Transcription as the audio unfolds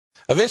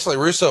Eventually,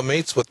 Russo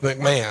meets with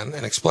McMahon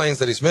and explains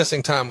that he's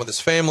missing time with his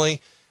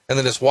family and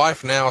that his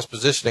wife now is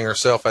positioning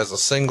herself as a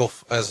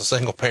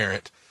single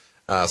parent.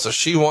 So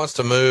she wants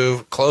to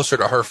move closer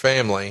to her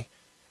family,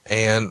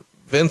 and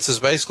Vince is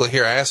basically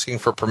here asking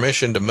for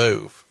permission to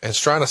move and is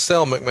trying to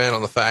sell McMahon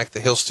on the fact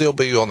that he'll still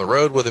be on the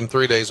road with him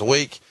 3 days a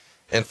week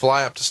and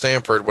fly up to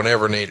Stamford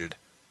whenever needed.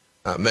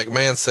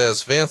 McMahon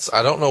says, Vince,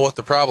 I don't know what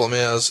the problem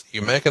is.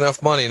 You make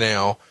enough money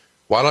now.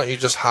 Why don't you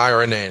just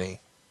hire a nanny?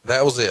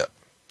 That was it.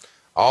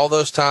 All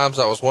those times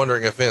I was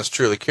wondering if Vince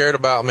truly cared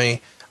about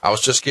me, I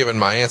was just giving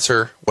my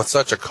answer. With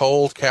such a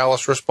cold,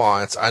 callous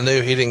response, I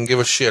knew he didn't give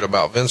a shit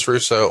about Vince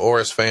Russo or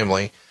his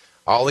family.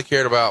 All he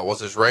cared about was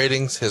his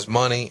ratings, his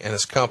money, and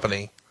his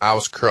company. I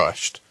was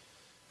crushed.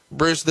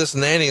 Bruce, this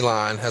nanny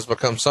line has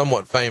become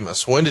somewhat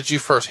famous. When did you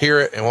first hear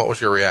it, and what was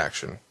your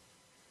reaction?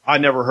 I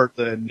never heard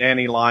the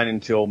nanny line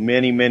until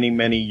many, many,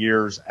 many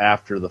years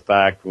after the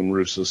fact when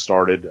Russo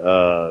started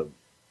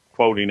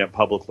quoting it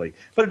publicly.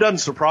 But it doesn't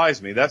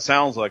surprise me. That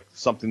sounds like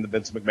something that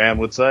Vince McMahon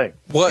would say.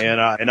 What?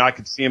 And I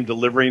could see him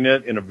delivering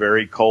it in a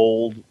very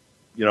cold,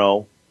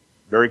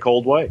 very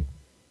cold way.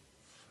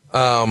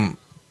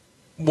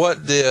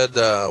 What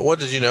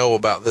did you know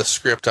about this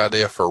script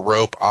idea for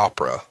rope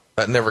opera?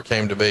 That never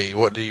came to be.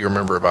 What do you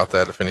remember about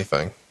that, if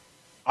anything?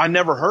 I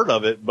never heard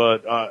of it,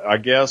 but I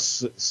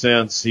guess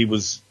since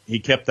he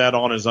kept that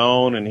on his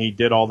own and he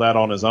did all that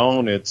on his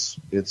own, it's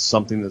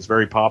something that's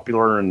very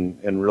popular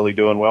and really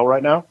doing well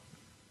right now.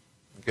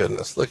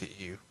 Goodness, look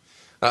at you.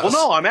 Well,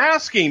 no, I'm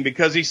asking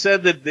because he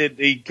said that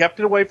he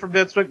kept it away from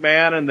Vince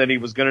McMahon and that he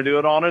was going to do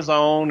it on his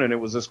own and it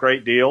was this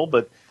great deal,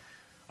 but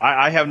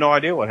I have no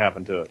idea what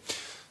happened to it.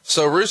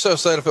 So Russo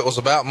said if it was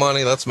about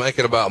money, let's make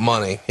it about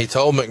money. He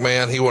told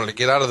McMahon he wanted to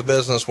get out of the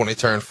business when he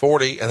turned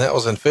 40, and that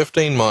was in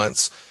 15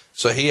 months.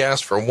 So he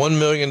asked for $1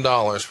 million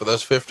for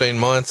those 15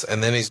 months,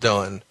 and then he's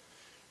done.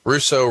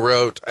 Russo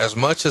wrote, as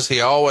much as he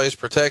always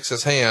protects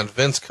his hand,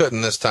 Vince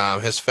couldn't this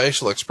time. His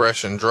facial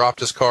expression dropped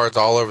his cards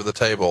all over the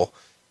table.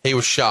 He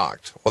was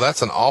shocked. Well,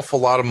 that's an awful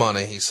lot of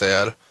money, he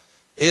said.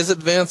 Is it,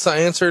 Vince? I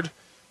answered.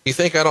 You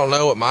think I don't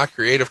know what my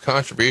creative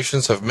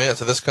contributions have meant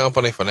to this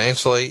company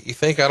financially? You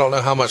think I don't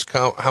know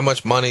how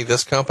much money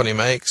this company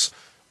makes?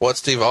 What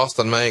Steve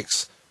Austin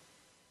makes?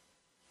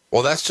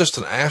 Well, that's just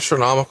an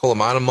astronomical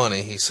amount of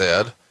money, he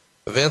said.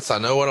 Vince, I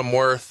know what I'm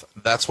worth.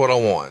 That's what I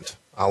want.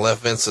 I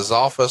left Vince's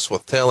office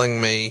with telling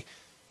me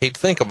he'd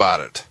think about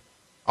it.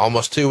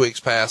 Almost 2 weeks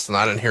passed and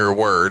I didn't hear a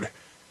word.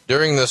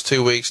 During those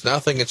 2 weeks,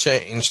 nothing had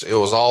changed. It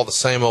was all the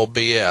same old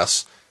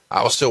BS.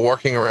 I was still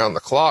working around the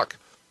clock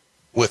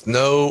with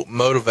no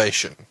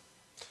motivation,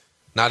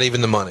 not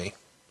even the money.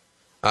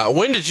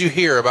 When did you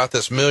hear about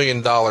this $1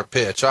 million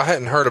pitch? I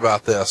hadn't heard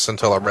about this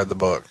until I read the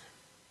book.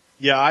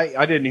 Yeah,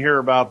 I didn't hear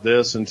about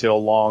this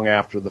until long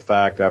after the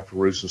fact, after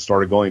Russo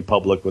started going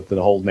public with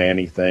the whole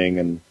nanny thing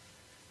and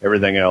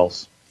everything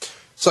else.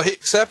 So he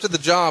accepted the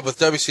job with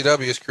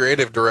WCW as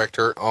creative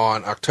director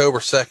on October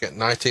 2nd,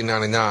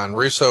 1999.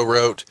 Russo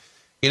wrote,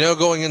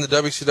 going into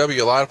WCW,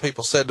 a lot of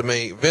people said to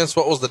me, Vince,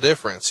 what was the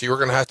difference? You were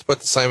going to have to put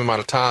the same amount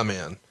of time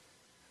in.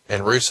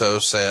 And Russo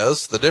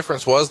says, the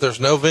difference was there's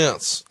no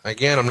Vince.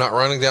 Again, I'm not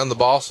running down the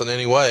boss in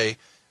any way,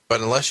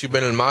 but unless you've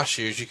been in my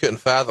shoes, you couldn't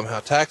fathom how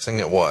taxing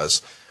it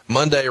was.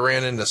 Monday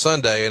ran into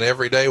Sunday, and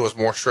every day was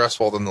more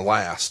stressful than the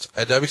last.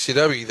 At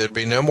WCW, there'd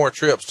be no more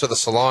trips to the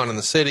salon in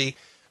the city,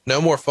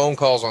 no more phone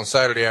calls on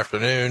Saturday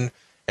afternoon,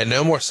 and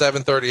no more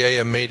 7:30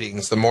 a.m.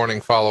 meetings the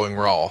morning following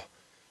Raw.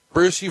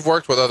 Bruce, you've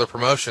worked with other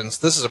promotions.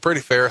 This is a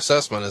pretty fair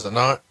assessment, is it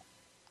not?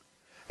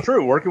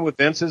 True. Working with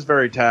Vince is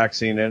very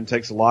taxing, and it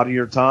takes a lot of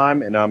your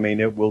time, and,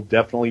 it will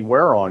definitely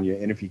wear on you.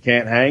 And if you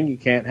can't hang, you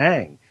can't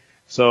hang.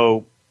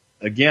 So,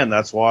 again,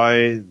 that's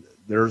why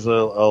there's a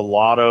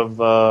lot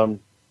of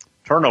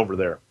turnover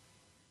there.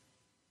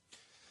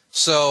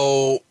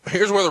 So,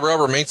 here's where the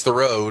rubber meets the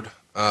road.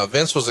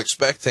 Vince was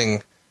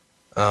expecting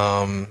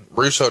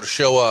Russo to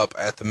show up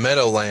at the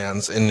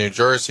Meadowlands in New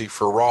Jersey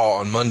for Raw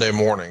on Monday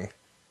morning.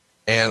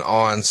 And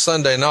on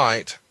Sunday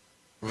night,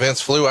 Vince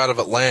flew out of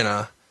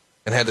Atlanta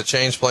and had to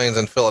change planes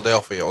in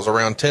Philadelphia. It was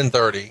around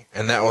 10:30,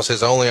 and that was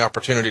his only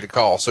opportunity to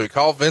call. So he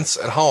called Vince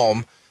at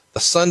home the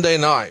Sunday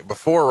night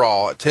before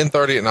Raw at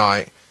 10:30 at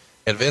night,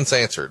 and Vince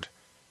answered.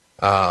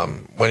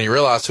 When he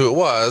realized who it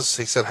was,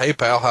 he said, hey,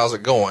 pal, how's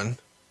it going?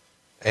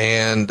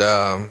 And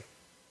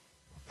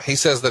he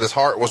says that his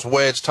heart was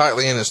wedged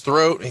tightly in his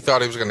throat. He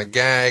thought he was going to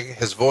gag.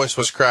 His voice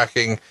was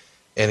cracking,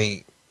 and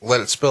he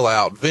let it spill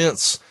out.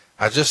 Vince,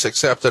 I just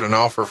accepted an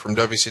offer from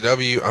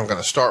WCW. I'm going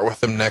to start with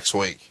them next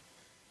week.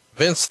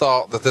 Vince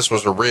thought that this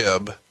was a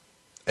rib,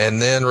 and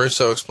then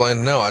Russo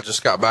explained, no, I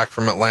just got back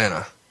from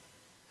Atlanta.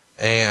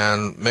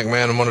 And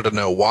McMahon wanted to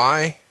know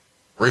why.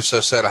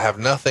 Russo said, I have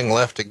nothing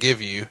left to give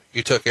you.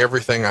 You took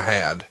everything I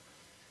had.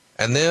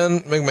 And then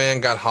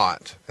McMahon got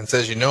hot and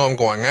says, I'm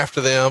going after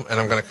them, and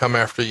I'm going to come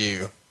after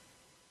you.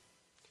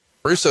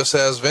 Russo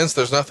says, Vince,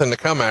 there's nothing to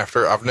come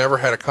after. I've never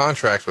had a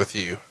contract with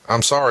you.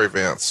 I'm sorry,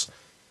 Vince.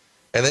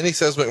 And then he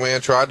says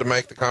McMahon tried to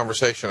make the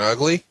conversation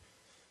ugly.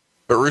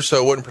 But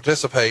Russo wouldn't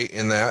participate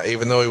in that,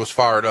 even though he was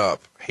fired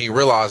up. He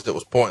realized it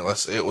was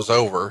pointless. It was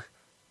over.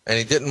 And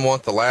he didn't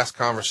want the last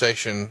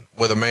conversation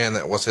with a man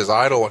that was his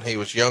idol when he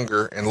was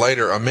younger and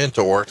later a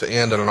mentor to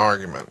end in an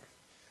argument.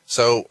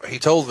 So he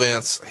told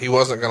Vince he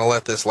wasn't going to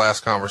let this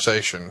last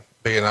conversation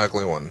be an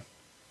ugly one.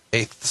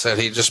 He said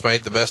he just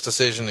made the best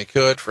decision he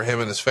could for him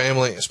and his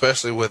family,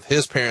 especially with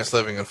his parents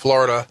living in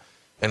Florida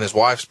and his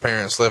wife's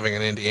parents living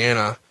in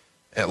Indiana.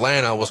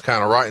 Atlanta was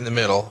kind of right in the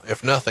middle.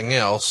 If nothing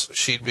else,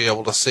 she'd be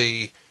able to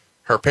see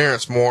her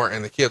parents more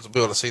and the kids would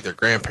be able to see their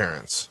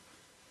grandparents.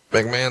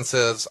 McMahon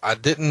says, "I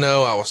didn't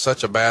know I was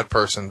such a bad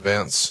person,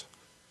 Vince."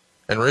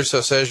 And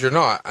Russo says, "You're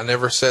not. I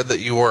never said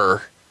that you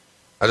were.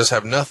 I just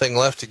have nothing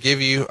left to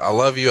give you. I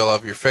love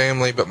your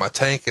family, but my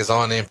tank is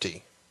on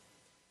empty."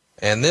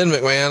 And then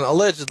McMahon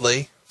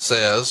allegedly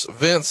says,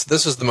 "Vince,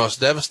 this is the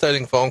most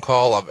devastating phone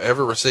call I've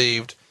ever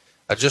received.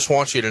 I just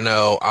want you to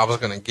know I was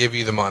going to give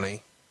you the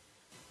money."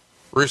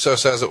 Russo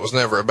says it was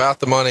never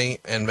about the money,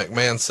 and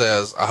McMahon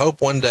says, "I hope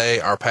one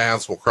day our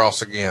paths will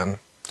cross again."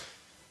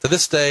 To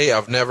this day,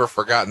 I've never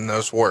forgotten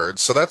those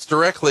words. So that's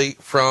directly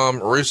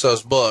from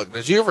Russo's book.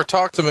 Did you ever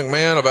talk to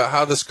McMahon about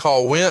how this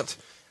call went?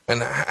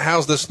 And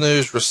how's this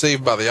news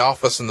received by the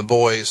office and the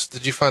boys?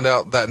 Did you find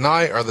out that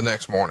night or the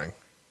next morning?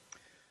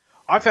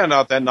 I found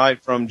out that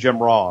night from Jim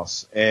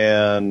Ross,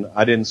 and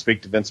I didn't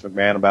speak to Vince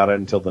McMahon about it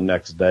until the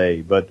next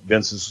day. But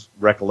Vince's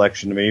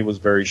recollection to me was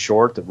very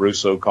short, that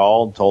Russo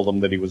called, told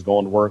him that he was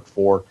going to work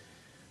for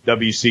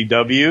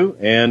WCW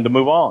and to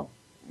move on.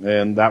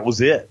 And that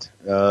was it.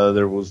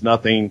 There's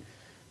nothing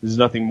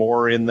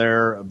more in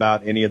there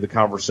about any of the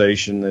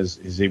conversation as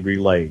he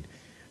relayed.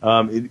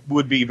 It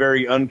would be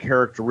very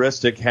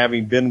uncharacteristic,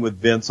 having been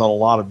with Vince on a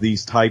lot of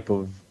these type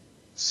of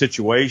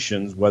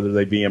situations, whether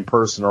they be in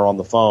person or on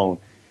the phone.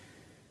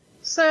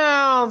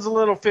 Sounds a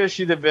little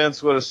fishy that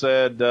Vince would have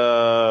said,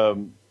 I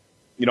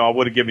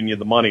would have given you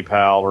the money,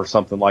 pal, or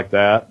something like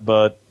that.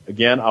 But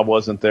again, I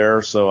wasn't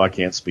there, so I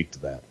can't speak to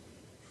that.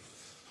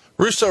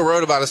 Russo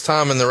wrote about his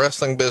time in the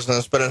wrestling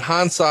business, but in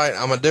hindsight,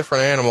 I'm a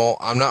different animal.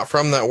 I'm not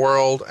from that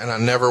world, and I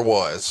never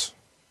was.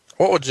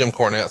 What would Jim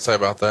Cornette say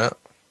about that?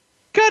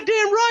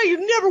 Goddamn right,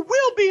 you never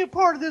will be a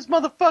part of this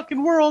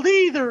motherfucking world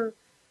either.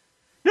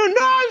 No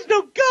knives,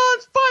 no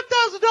guns,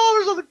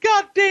 $5,000 on the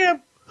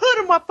goddamn hood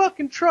of my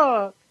fucking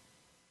truck.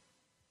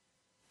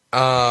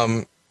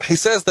 He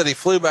says that he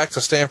flew back to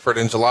Stanford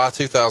in July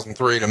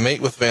 2003 to meet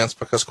with Vince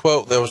because,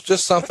 quote, there was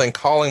just something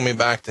calling me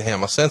back to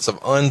him, a sense of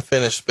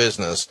unfinished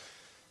business.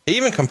 He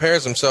even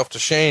compares himself to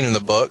Shane in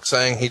the book,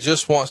 saying he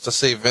just wants to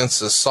see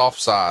Vince's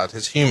soft side,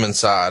 his human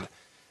side.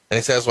 And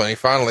he says when he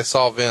finally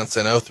saw Vince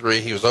in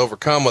 2003, he was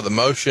overcome with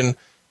emotion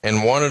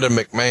and wanted a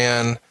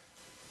McMahon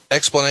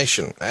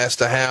explanation as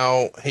to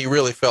how he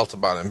really felt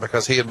about him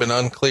because he had been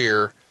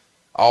unclear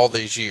all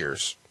these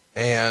years.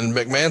 And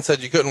McMahon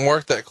said you couldn't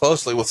work that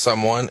closely with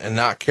someone and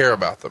not care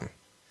about them.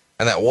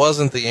 And that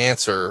wasn't the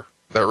answer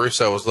that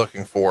Russo was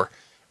looking for.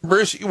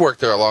 Bruce, you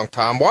worked there a long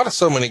time. Why do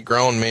so many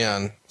grown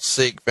men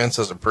seek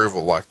Vince's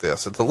approval like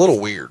this? It's a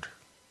little weird.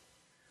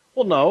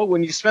 Well, no,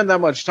 when you spend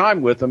that much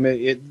time with them,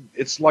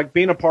 it's like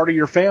being a part of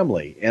your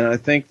family. And I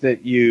think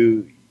that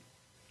you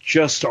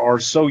just are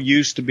so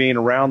used to being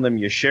around them.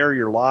 You share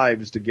your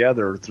lives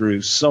together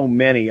through so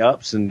many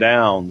ups and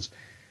downs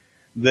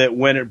that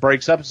when it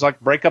breaks up, it's like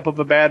the breakup of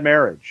a bad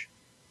marriage.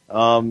 You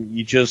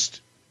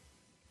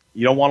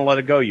don't want to let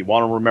it go. You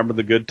want to remember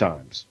the good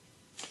times.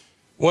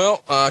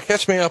 Well,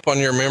 catch me up on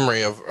your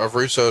memory of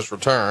Russo's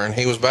return.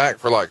 He was back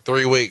for like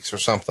 3 weeks or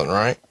something,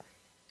 right?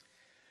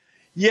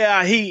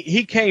 Yeah,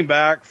 he came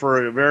back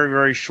for a very,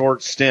 very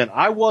short stint.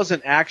 I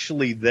wasn't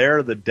actually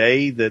there the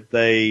day that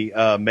they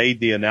made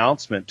the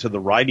announcement to the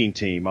writing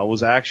team. I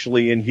was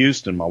actually in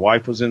Houston. My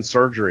wife was in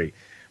surgery.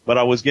 But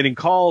I was getting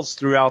calls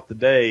throughout the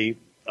day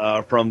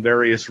from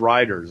various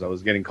writers. I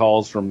was getting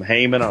calls from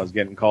Heyman. I was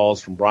getting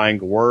calls from Brian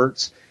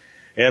Gewirtz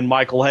and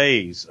Michael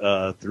Hayes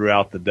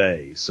throughout the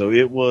day. So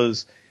it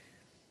was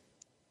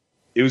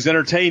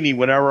entertaining.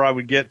 Whenever I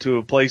would get to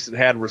a place that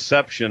had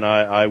reception,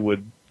 I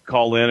would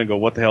call in and go,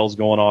 what the hell's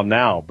going on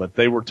now? But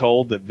they were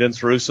told that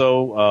Vince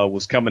Russo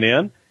was coming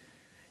in,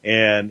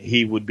 and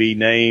he would be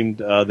named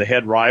the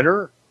head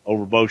writer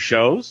over both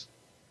shows,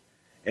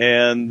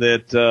 and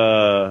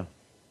that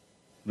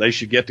they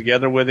should get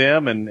together with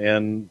him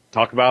and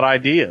talk about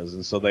ideas.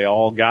 And so they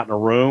all got in a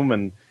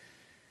room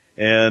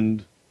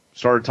and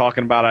started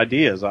talking about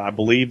ideas. I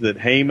believe that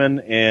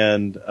Heyman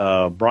and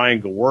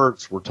Brian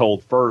Gewirtz were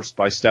told first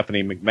by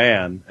Stephanie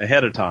McMahon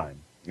ahead of time,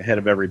 ahead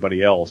of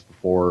everybody else,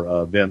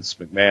 before Vince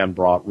McMahon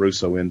brought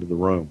Russo into the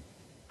room.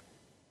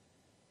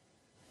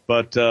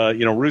 But,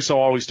 Russo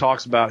always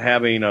talks about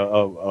having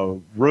a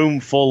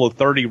room full of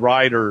 30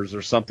 writers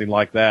or something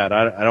like that.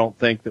 I don't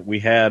think that we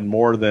had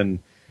more than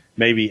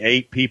maybe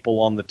 8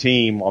 people on the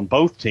team, on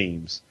both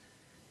teams,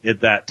 at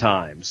that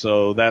time.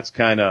 So that's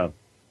kind of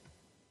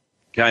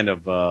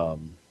a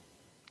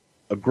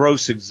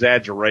gross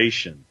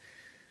exaggeration.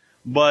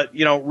 But,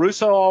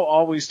 Russo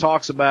always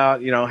talks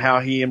about, how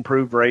he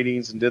improved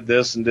ratings and did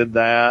this and did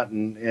that.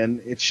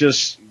 And it's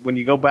just, when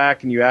you go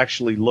back and you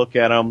actually look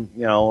at him,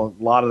 a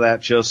lot of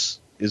that just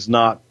is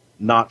not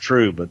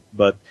true.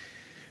 But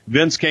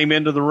Vince came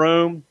into the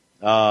room,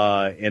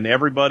 and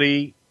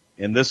everybody,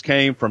 and this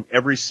came from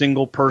every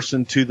single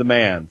person to the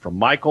man, from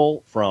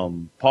Michael,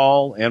 from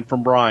Paul, and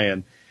from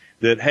Brian,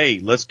 that, hey,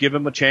 let's give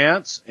him a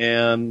chance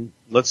and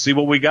let's see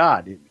what we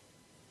got.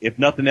 If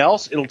nothing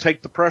else, it'll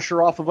take the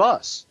pressure off of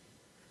us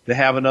to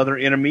have another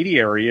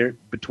intermediary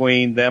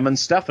between them and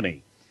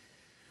Stephanie.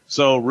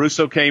 So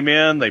Russo came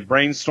in, they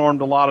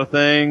brainstormed a lot of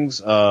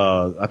things.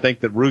 I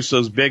think that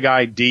Russo's big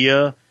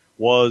idea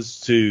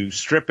was to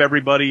strip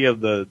everybody of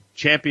the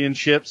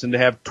championships and to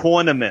have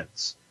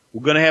tournaments.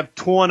 We're going to have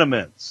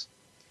tournaments.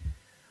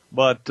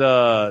 But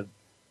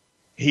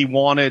he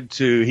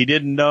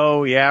didn't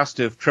know, he asked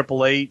if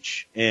Triple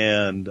H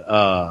and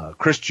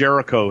Chris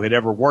Jericho had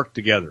ever worked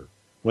together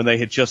when they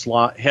had just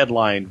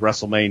headlined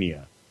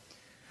WrestleMania.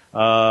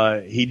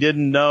 He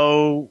didn't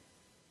know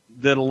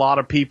that a lot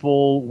of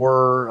people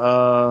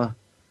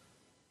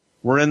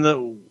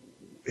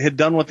had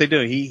done what they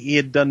do. He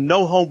had done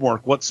no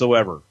homework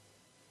whatsoever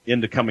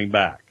into coming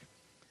back.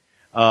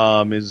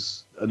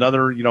 Is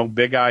another,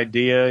 big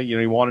idea.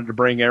 He wanted to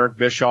bring Eric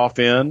Bischoff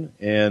in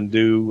and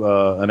do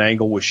an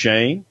angle with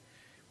Shane,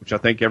 which I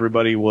think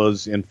everybody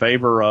was in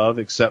favor of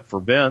except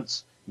for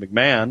Vince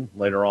McMahon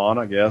later on,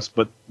 I guess.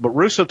 But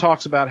Russo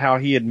talks about how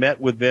he had met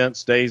with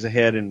Vince days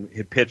ahead and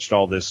had pitched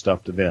all this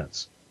stuff to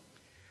Vince.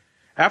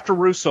 After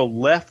Russo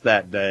left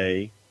that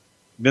day,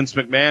 Vince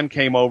McMahon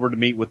came over to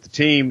meet with the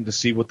team to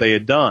see what they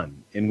had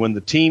done. And when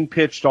the team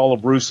pitched all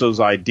of Russo's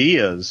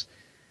ideas,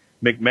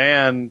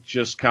 McMahon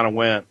just kind of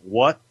went,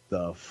 what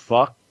the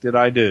fuck did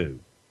I do?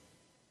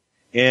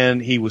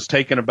 And he was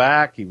taken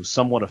aback. He was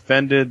somewhat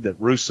offended that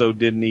Russo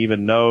didn't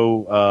even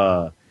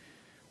know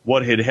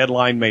what had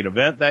headlined main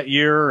event that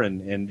year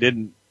and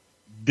didn't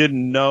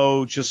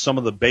know just some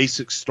of the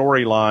basic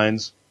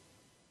storylines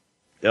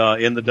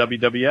in the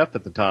WWF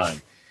at the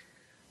time.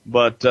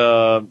 But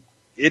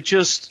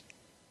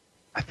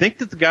I think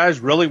that the guys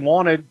really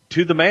wanted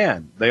to the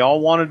man. They all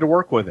wanted to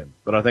work with him.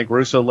 But I think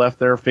Russo left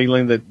there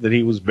feeling that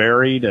he was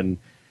buried and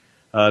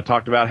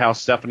talked about how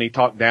Stephanie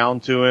talked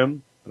down to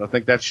him. But I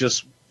think that's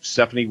just,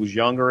 Stephanie was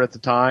younger at the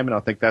time, and I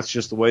think that's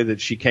just the way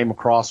that she came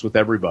across with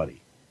everybody.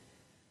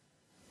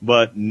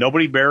 But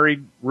nobody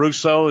buried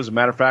Russo. As a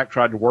matter of fact,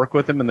 tried to work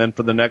with him. And then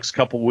for the next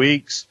couple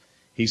weeks,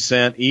 he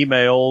sent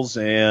emails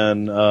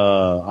and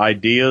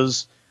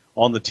ideas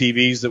on the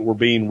TVs that were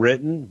being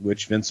written,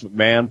 which Vince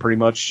McMahon pretty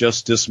much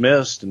just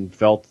dismissed and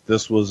felt that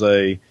this was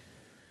an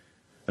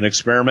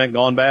experiment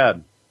gone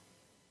bad.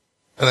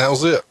 And that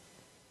was it.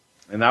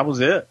 And that was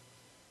it.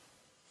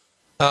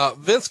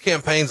 Vince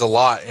campaigns a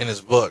lot in his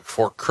book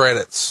for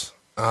credits.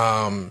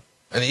 And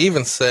he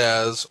even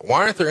says,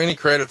 why aren't there any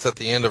credits at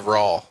the end of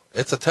Raw?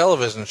 It's a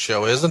television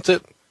show, isn't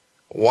it?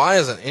 Why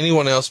isn't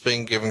anyone else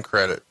being given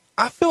credit?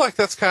 I feel like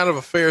that's kind of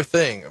a fair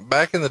thing.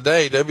 Back in the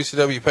day,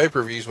 WCW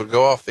pay-per-views would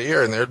go off the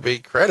air and there'd be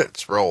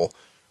credits roll.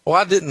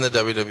 Why doesn't the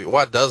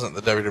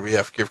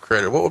WWF give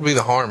credit? What would be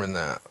the harm in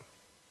that?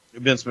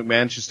 Vince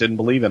McMahon just didn't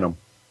believe in him.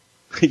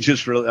 He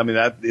just really,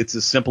 it's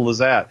as simple as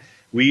that.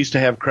 We used to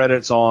have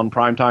credits on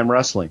Primetime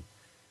Wrestling.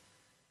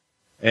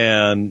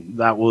 And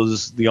that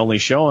was the only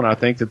show, and I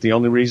think that the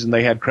only reason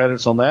they had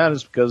credits on that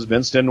is because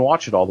Vince didn't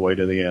watch it all the way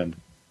to the end.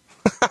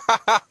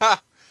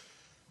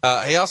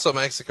 He also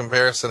makes a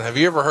comparison. Have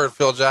you ever heard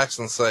Phil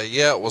Jackson say,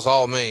 yeah, it was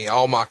all me,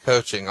 all my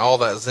coaching, all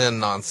that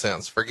Zen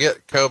nonsense.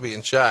 Forget Kobe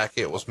and Shaq,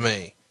 it was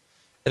me.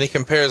 And he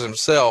compares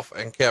himself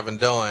and Kevin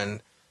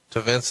Dunn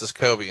to Vince's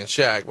Kobe and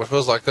Shaq, which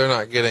feels like they're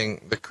not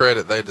getting the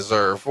credit they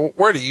deserve.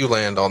 Where do you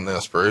land on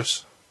this,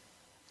 Bruce?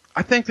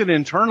 I think that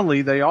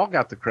internally they all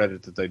got the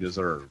credit that they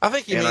deserve. I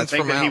think he means I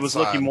think from that outside. He was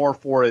looking more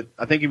for it.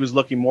 I think he was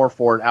looking more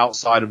for it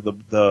outside of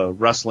the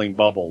wrestling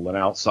bubble than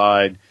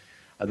outside.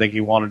 I think he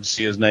wanted to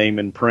see his name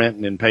in print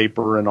and in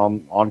paper and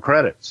on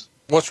credits.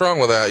 What's wrong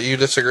with that? You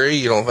disagree?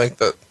 You don't think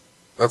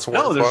that's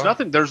worthwhile? No,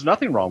 there's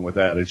nothing wrong with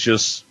that. It's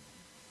just,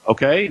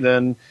 okay,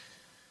 then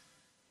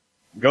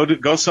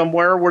go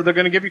somewhere where they're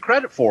going to give you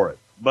credit for it.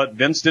 But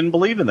Vince didn't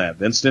believe in that.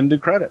 Vince didn't do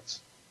credits.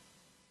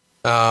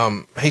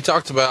 He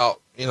talked about,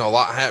 a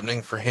lot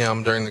happening for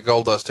him during the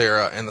Goldust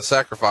era and the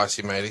sacrifice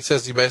he made. He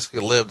says he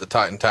basically lived the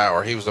Titan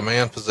Tower. He was a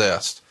man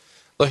possessed.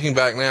 Looking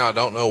back now, I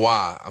don't know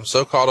why. I'm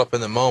so caught up in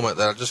the moment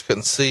that I just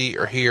couldn't see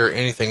or hear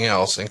anything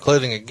else,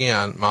 including,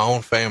 again, my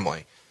own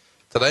family.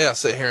 Today I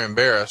sit here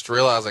embarrassed,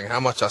 realizing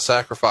how much I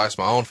sacrificed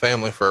my own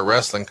family for a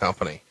wrestling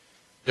company.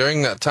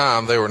 During that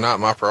time, they were not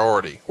my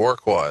priority.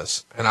 Work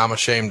was, and I'm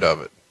ashamed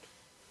of it.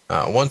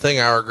 One thing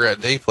I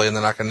regret deeply and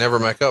that I can never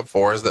make up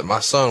for is that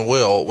my son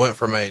Will went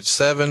from age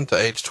 7 to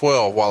age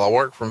 12 while I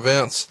worked from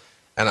Vince,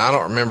 and I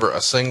don't remember a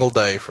single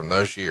day from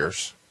those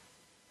years.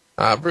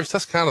 Bruce,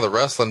 that's kind of the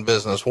wrestling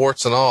business,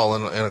 warts and all,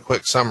 in a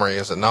quick summary,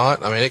 is it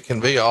not? It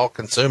can be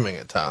all-consuming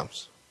at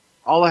times.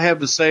 All I have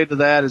to say to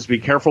that is be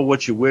careful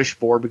what you wish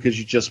for because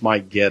you just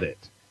might get it.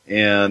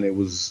 And it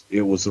was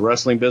the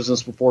wrestling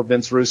business before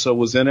Vince Russo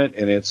was in it,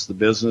 and it's the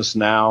business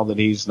now that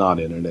he's not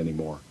in it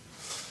anymore.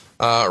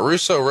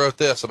 Russo wrote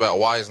this about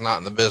why he's not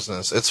in the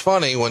business. It's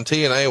funny, when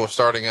TNA was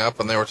starting up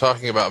and they were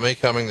talking about me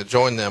coming to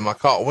join them, I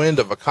caught wind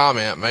of a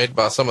comment made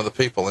by some of the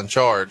people in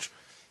charge.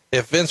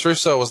 If Vince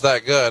Russo was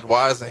that good,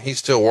 why isn't he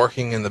still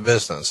working in the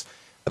business?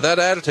 That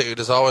attitude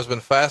has always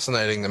been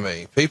fascinating to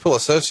me. People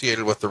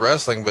associated with the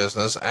wrestling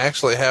business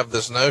actually have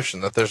this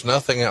notion that there's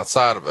nothing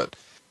outside of it.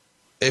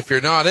 If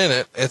you're not in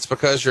it, it's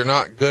because you're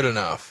not good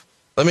enough.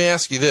 Let me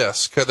ask you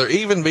this. Could there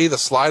even be the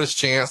slightest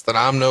chance that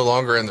I'm no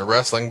longer in the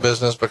wrestling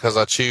business because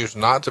I choose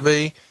not to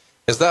be?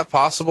 Is that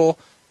possible?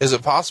 Is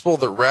it possible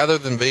that rather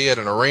than be at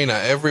an arena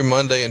every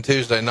Monday and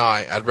Tuesday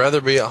night, I'd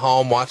rather be at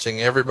home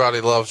watching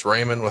Everybody Loves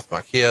Raymond with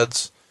my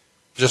kids?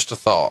 Just a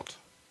thought.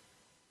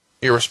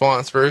 Your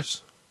response,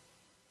 Bruce?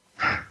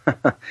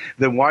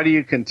 Then why do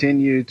you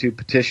continue to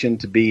petition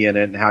to be in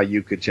it, and how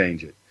you could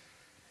change it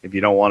if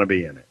you don't want to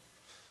be in it?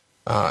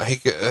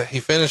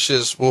 We'll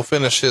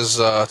finish his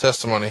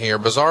testimony here.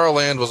 Bizarro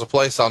Land was a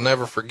place I'll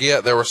never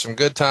forget. There were some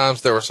good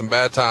times, there were some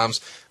bad times,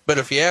 but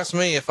if you ask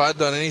me if I'd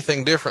done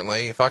anything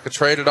differently, if I could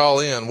trade it all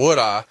in, would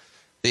I?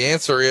 The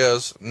answer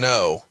is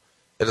no.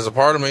 It is a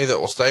part of me that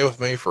will stay with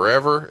me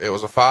forever. It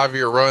was a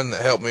 5-year run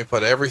that helped me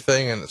put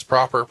everything in its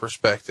proper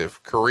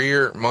perspective: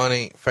 career,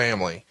 money,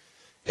 family.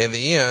 In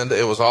the end,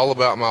 it was all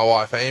about my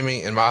wife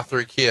Amy and my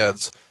 3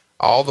 kids.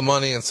 All the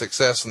money and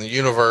success in the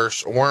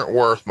universe weren't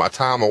worth my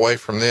time away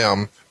from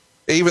them.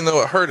 Even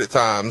though it hurt at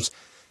times,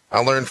 I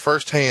learned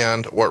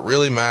firsthand what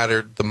really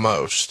mattered the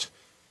most.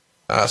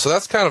 So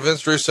that's kind of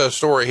Vince Russo's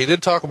story. He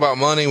did talk about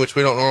money, which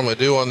we don't normally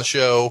do on the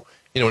show.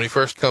 You know, when he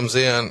first comes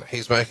in,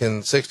 he's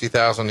making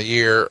 $60,000 a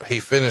year. He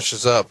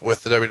finishes up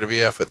with the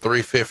WWF at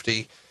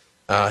 $350,000.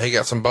 He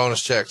got some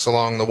bonus checks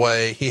along the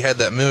way. He had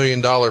that $1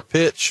 million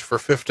pitch for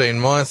 15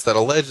 months that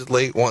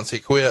allegedly, once he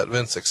quit,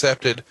 Vince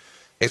accepted.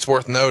 It's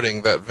worth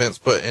noting that Vince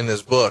put in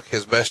his book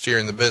his best year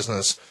in the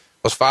business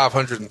was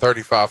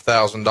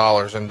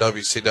 $535,000 in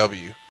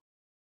WCW.